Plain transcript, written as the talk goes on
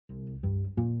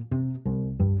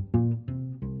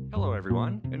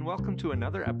everyone, and welcome to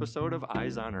another episode of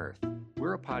Eyes on Earth.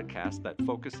 We're a podcast that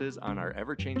focuses on our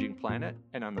ever-changing planet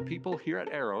and on the people here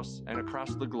at Eros and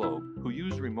across the globe who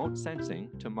use remote sensing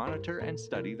to monitor and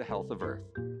study the health of Earth.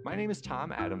 My name is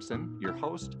Tom Adamson, your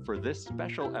host for this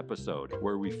special episode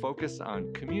where we focus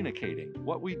on communicating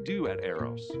what we do at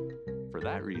Eros. For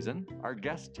that reason, our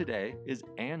guest today is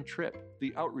Ann Tripp,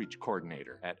 the Outreach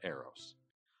Coordinator at Eros.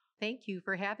 Thank you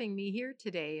for having me here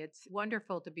today. It's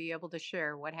wonderful to be able to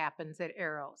share what happens at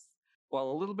Eros.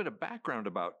 Well, a little bit of background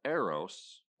about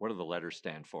Eros. What do the letters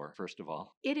stand for, first of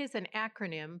all? It is an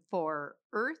acronym for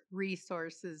Earth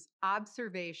Resources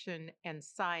Observation and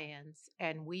Science,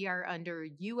 and we are under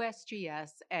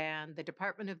USGS and the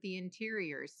Department of the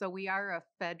Interior, so we are a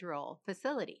federal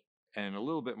facility. And a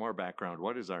little bit more background.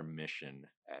 What is our mission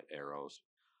at Eros?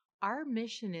 Our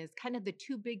mission is kind of the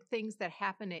two big things that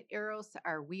happen at Eros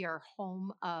are we are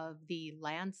home of the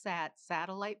Landsat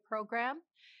satellite program,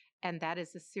 and that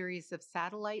is a series of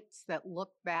satellites that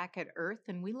look back at Earth,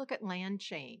 and we look at land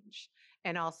change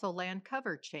and also land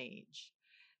cover change.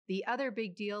 The other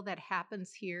big deal that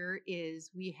happens here is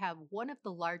we have one of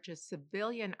the largest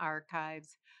civilian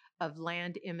archives of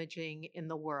land imaging in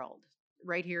the world,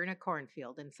 right here in a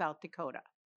cornfield in South Dakota.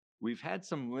 We've had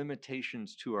some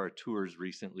limitations to our tours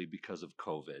recently because of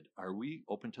COVID. Are we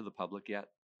open to the public yet?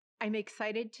 I'm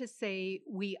excited to say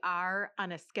we are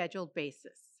on a scheduled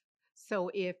basis. So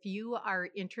if you are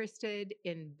interested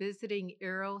in visiting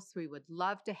Eros, we would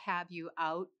love to have you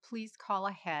out. Please call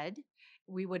ahead.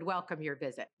 We would welcome your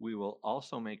visit. We will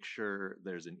also make sure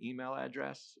there's an email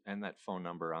address and that phone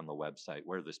number on the website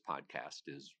where this podcast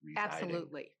is residing.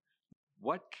 Absolutely.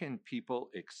 What can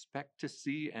people expect to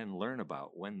see and learn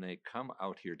about when they come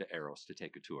out here to Eros to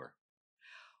take a tour?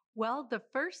 Well, the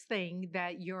first thing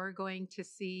that you're going to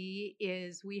see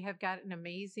is we have got an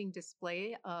amazing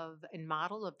display of and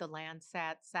model of the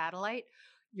Landsat satellite.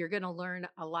 You're going to learn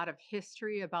a lot of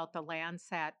history about the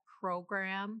Landsat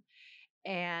program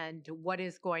and what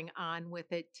is going on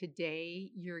with it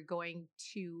today. You're going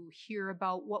to hear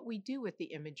about what we do with the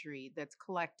imagery that's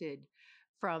collected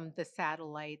from the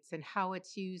satellites and how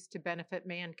it's used to benefit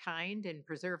mankind and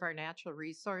preserve our natural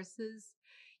resources.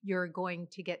 You're going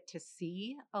to get to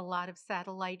see a lot of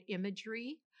satellite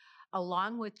imagery,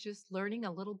 along with just learning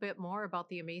a little bit more about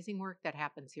the amazing work that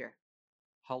happens here.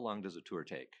 How long does a tour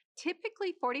take?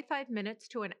 Typically 45 minutes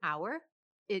to an hour.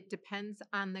 It depends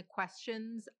on the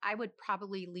questions. I would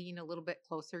probably lean a little bit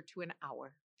closer to an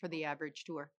hour for the average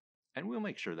tour. And we'll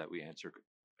make sure that we answer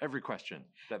every question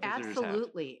that visitors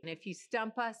Absolutely. And if you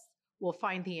stump us, we'll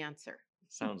find the answer.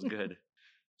 Sounds good.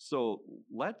 So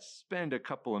let's spend a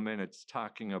couple of minutes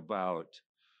talking about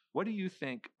what do you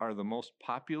think are the most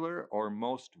popular or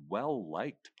most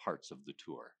well-liked parts of the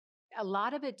tour? A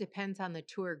lot of it depends on the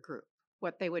tour group,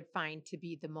 what they would find to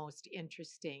be the most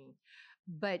interesting.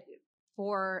 But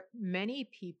for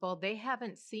many people, they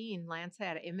haven't seen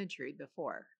Landsat imagery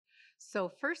before.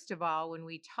 So first of all, when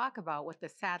we talk about what the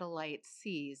satellite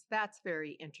sees, that's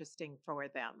very interesting for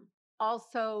them.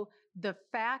 Also, the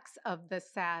facts of the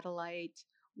satellite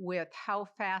with how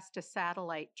fast a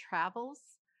satellite travels,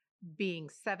 being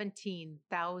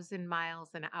 17,000 miles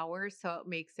an hour, so it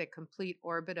makes a complete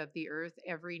orbit of the Earth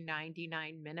every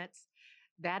 99 minutes.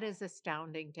 That is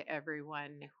astounding to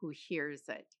everyone who hears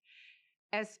it.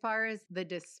 As far as the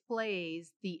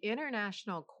displays, the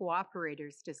International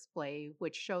Cooperators display,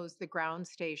 which shows the ground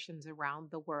stations around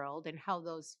the world and how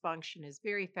those function, is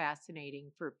very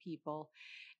fascinating for people.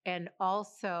 And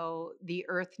also the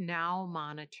Earth Now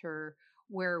monitor,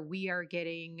 where we are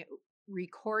getting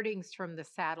recordings from the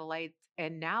satellites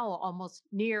and now almost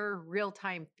near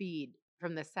real-time feed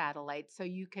from the satellite. So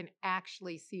you can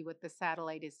actually see what the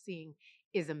satellite is seeing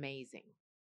is amazing.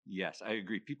 Yes, I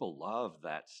agree. People love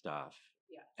that stuff.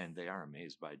 Yes. And they are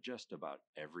amazed by just about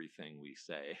everything we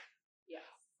say. Yes.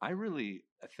 I really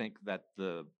think that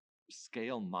the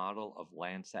scale model of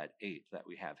Landsat 8 that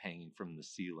we have hanging from the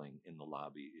ceiling in the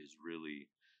lobby is really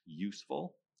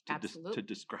useful to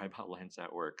describe how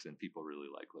Landsat works, and people really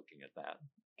like looking at that.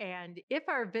 And if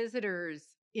our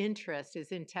visitors' interest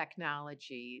is in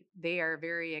technology, they are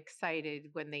very excited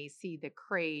when they see the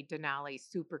Cray Denali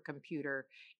supercomputer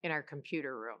in our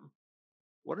computer room.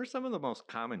 What are some of the most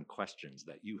common questions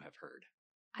that you have heard?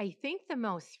 I think the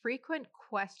most frequent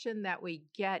question that we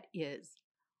get is,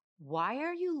 why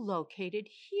are you located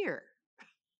here?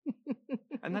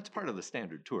 And that's part of the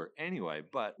standard tour anyway.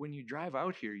 But when you drive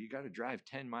out here, you got to drive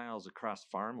 10 miles across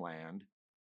farmland,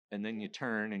 and then you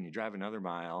turn and you drive another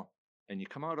mile and you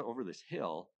come out over this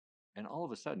hill And all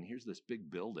of a sudden, here's this big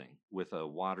building with a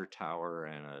water tower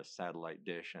and a satellite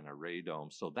dish and a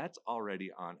radome. So that's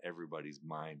already on everybody's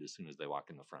mind as soon as they walk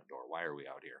in the front door. Why are we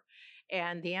out here?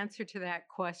 And the answer to that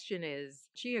question is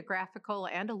geographical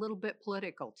and a little bit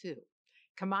political, too.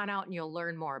 Come on out and you'll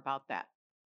learn more about that.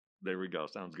 There we go.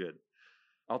 Sounds good.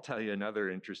 I'll tell you another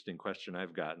interesting question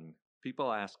I've gotten.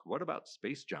 People ask, what about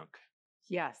space junk?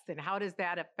 Yes, and how does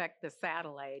that affect the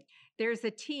satellite? There's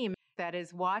a team that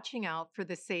is watching out for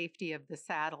the safety of the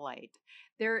satellite.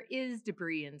 There is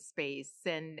debris in space,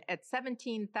 and at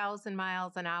 17,000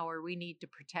 miles an hour, we need to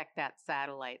protect that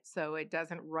satellite so it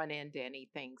doesn't run into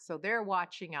anything. So they're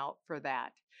watching out for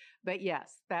that. But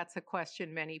yes, that's a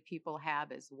question many people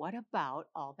have is what about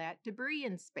all that debris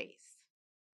in space?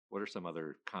 What are some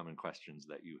other common questions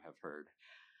that you have heard?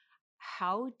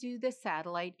 How do the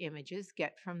satellite images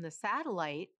get from the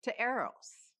satellite to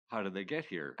Eros? How did they get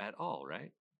here at all,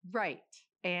 right? Right.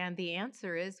 And the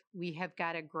answer is we have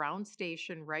got a ground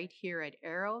station right here at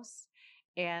Eros.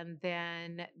 And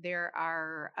then there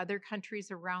are other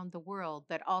countries around the world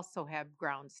that also have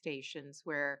ground stations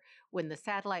where when the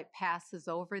satellite passes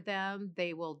over them,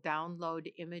 they will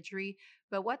download imagery.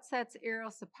 But what sets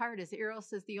Eros apart is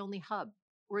Eros is the only hub.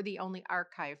 We're the only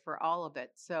archive for all of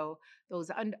it. So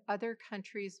those other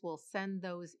countries will send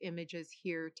those images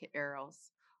here to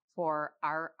Eros for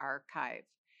our archive.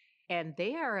 And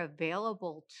they are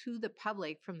available to the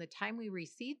public from the time we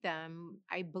receive them,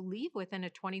 I believe within a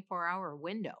 24-hour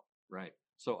window. Right.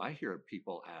 So I hear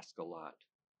people ask a lot,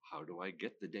 how do I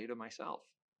get the data myself?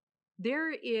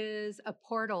 There is a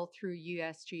portal through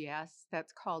USGS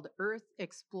that's called Earth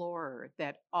Explorer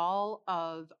that all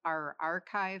of our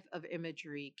archive of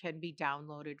imagery can be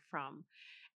downloaded from.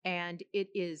 And it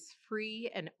is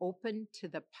free and open to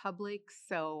the public.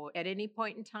 So at any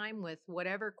point in time, with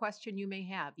whatever question you may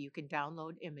have, you can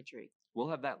download imagery. We'll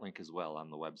have that link as well on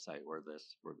the website where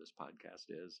this podcast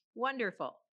is.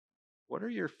 Wonderful. What are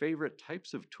your favorite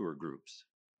types of tour groups?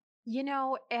 You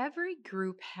know, every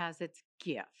group has its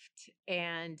gift,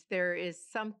 and there is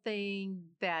something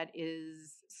that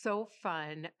is so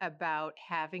fun about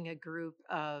having a group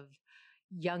of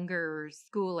younger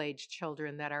school age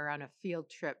children that are on a field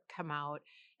trip come out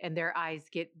and their eyes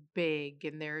get big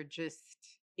and they're just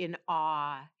in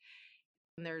awe.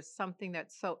 And there's something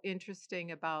that's so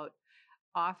interesting about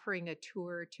offering a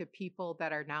tour to people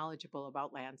that are knowledgeable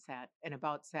about Landsat and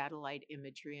about satellite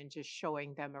imagery and just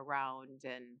showing them around.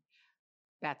 And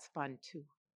that's fun too.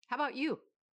 How about you?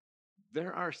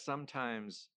 There are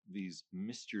sometimes these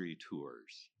mystery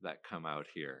tours that come out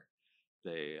here.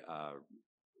 They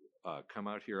come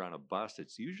out here on a bus.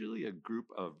 It's usually a group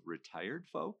of retired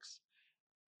folks,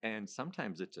 and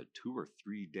sometimes it's a 2 or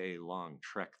 3 day long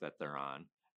trek that they're on,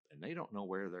 and they don't know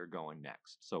where they're going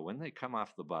next. So when they come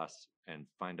off the bus and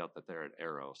find out that they're at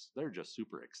Eros, they're just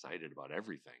super excited about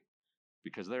everything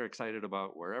because they're excited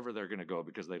about wherever they're going to go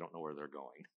because they don't know where they're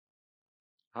going.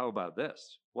 How about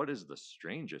this? What is the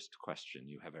strangest question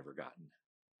you have ever gotten?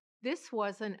 This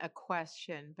wasn't a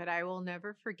question, but I will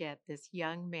never forget this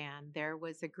young man. There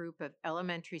was a group of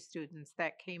elementary students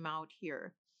that came out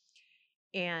here,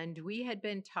 and we had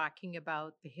been talking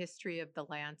about the history of the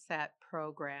Landsat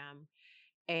program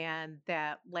and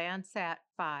that Landsat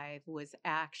 5 was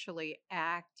actually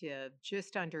active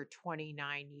just under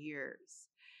 29 years.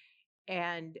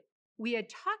 And we had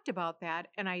talked about that,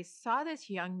 and I saw this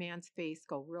young man's face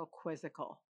go real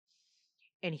quizzical.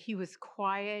 And he was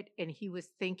quiet and he was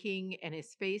thinking, and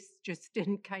his face just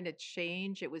didn't kind of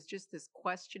change. It was just this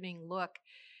questioning look.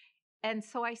 And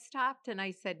so I stopped and I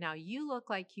said, now you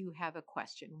look like you have a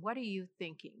question. What are you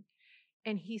thinking?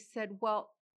 And he said,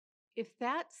 well, if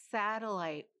that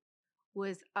satellite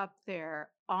was up there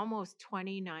almost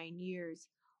 29 years,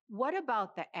 what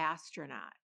about the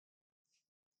astronaut?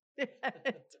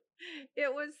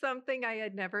 It was something I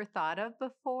had never thought of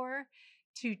before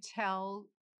to tell,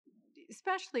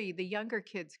 especially the younger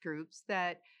kids groups,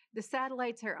 that the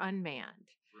satellites are unmanned.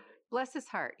 Bless his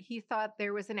heart. He thought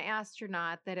there was an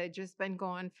astronaut that had just been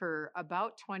gone for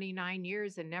about 29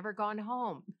 years and never gone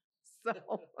home. So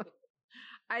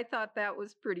I thought that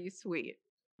was pretty sweet.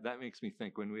 That makes me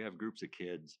think when we have groups of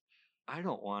kids, I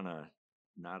don't want to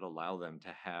not allow them to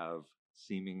have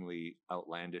seemingly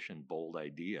outlandish and bold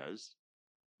ideas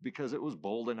because it was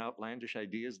bold and outlandish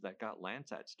ideas that got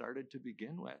Landsat started to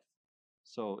begin with.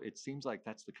 So it seems like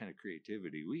that's the kind of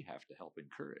creativity we have to help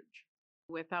encourage.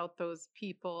 Without those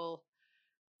people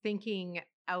thinking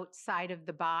outside of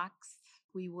the box,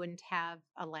 we wouldn't have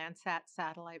a Landsat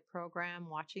satellite program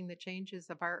watching the changes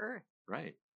of our Earth.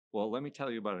 Right. Well, let me tell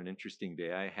you about an interesting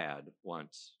day I had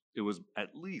once. It was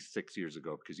at least 6 years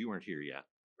ago because you weren't here yet.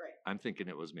 Right. I'm thinking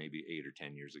it was maybe 8 or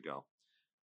 10 years ago.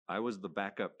 I was the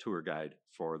backup tour guide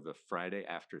for the Friday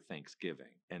after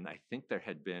Thanksgiving. And I think there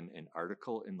had been an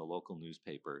article in the local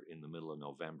newspaper in the middle of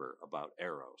November about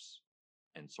Eros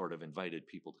and sort of invited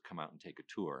people to come out and take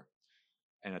a tour.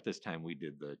 And at this time, we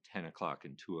did the 10 o'clock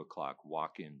and 2 o'clock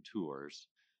walk-in tours.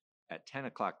 At 10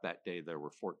 o'clock that day, there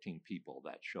were 14 people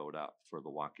that showed up for the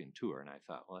walk-in tour. And I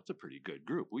thought, well, that's a pretty good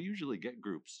group. We usually get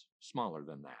groups smaller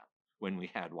than that when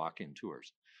we had walk-in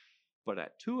tours. But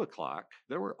at 2 o'clock,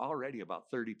 there were already about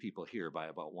 30 people here by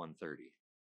about 1:30.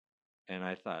 And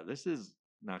I thought, this is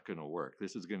not going to work.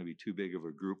 This is going to be too big of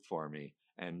a group for me.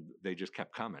 And they just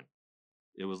kept coming.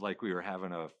 It was like we were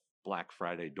having a Black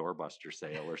Friday doorbuster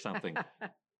sale or something.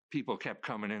 People kept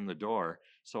coming in the door.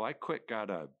 So I quick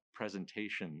got a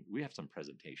presentation. We have some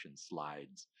presentation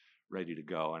slides ready to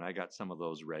go. And I got some of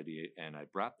those ready. And I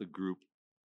brought the group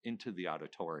into the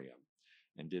auditorium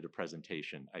and did a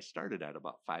presentation. I started at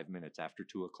about 5 minutes after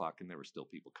 2 o'clock, and there were still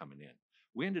people coming in.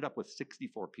 We ended up with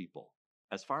 64 people.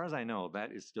 As far as I know,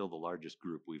 that is still the largest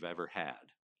group we've ever had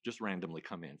just randomly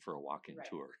come in for a walk-in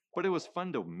tour. But it was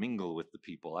fun to mingle with the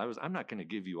people. I'm not going to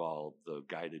give you all the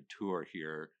guided tour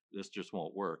here. This just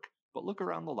won't work. But look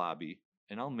around the lobby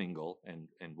and I'll mingle and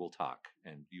we'll talk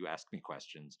and you ask me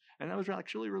questions. And that was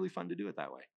actually really fun to do it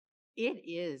that way. It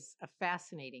is a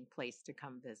fascinating place to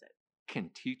come visit.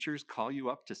 Can teachers call you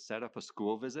up to set up a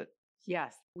school visit?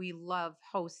 Yes, we love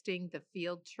hosting the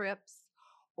field trips.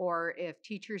 Or if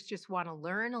teachers just want to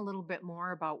learn a little bit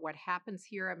more about what happens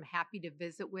here, I'm happy to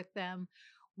visit with them.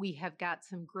 We have got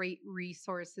some great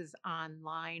resources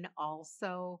online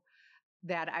also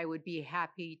that I would be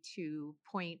happy to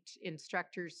point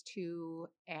instructors to.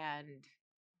 And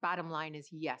bottom line is,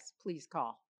 yes, please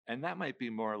call. And that might be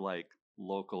more like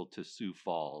local to Sioux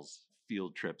Falls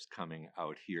field trips coming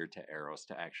out here to Eros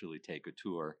to actually take a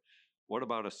tour. What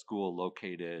about a school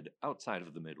located outside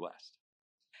of the Midwest?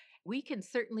 We can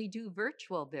certainly do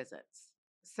virtual visits.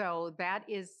 So that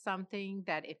is something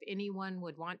that if anyone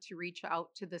would want to reach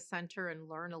out to the center and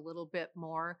learn a little bit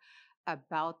more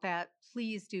about that,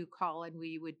 please do call and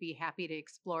we would be happy to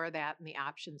explore that and the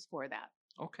options for that.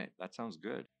 Okay, that sounds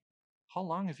good. How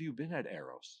long have you been at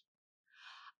Eros?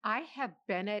 I have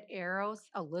been at Eros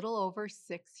a little over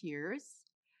 6 years,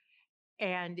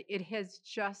 and it has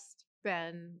just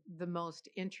been the most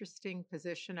interesting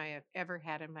position I have ever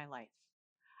had in my life.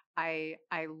 I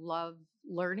love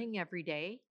learning every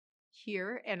day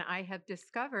here, and I have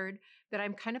discovered that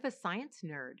I'm kind of a science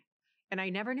nerd, and I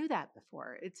never knew that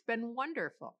before. It's been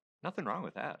wonderful. Nothing wrong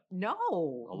with that.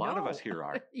 No. A lot of us here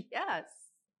are. Yes.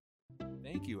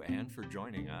 Thank you, Anne, for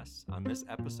joining us on this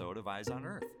episode of Eyes on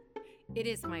Earth. It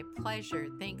is my pleasure.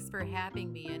 Thanks for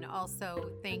having me. And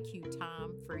also thank you,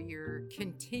 Tom, for your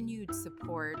continued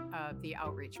support of the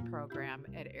outreach program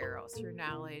at Eros. Your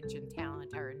knowledge and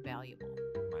talent are invaluable.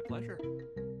 My pleasure.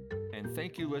 And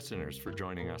thank you, listeners, for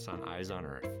joining us on Eyes on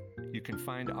Earth. You can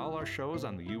find all our shows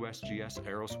on the USGS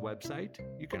Eros website.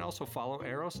 You can also follow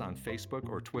Eros on Facebook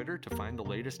or Twitter to find the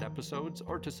latest episodes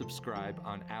or to subscribe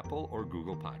on Apple or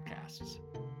Google Podcasts.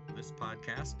 This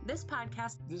podcast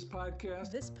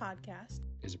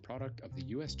is a product of the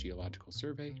U.S. Geological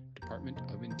Survey, Department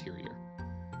of Interior.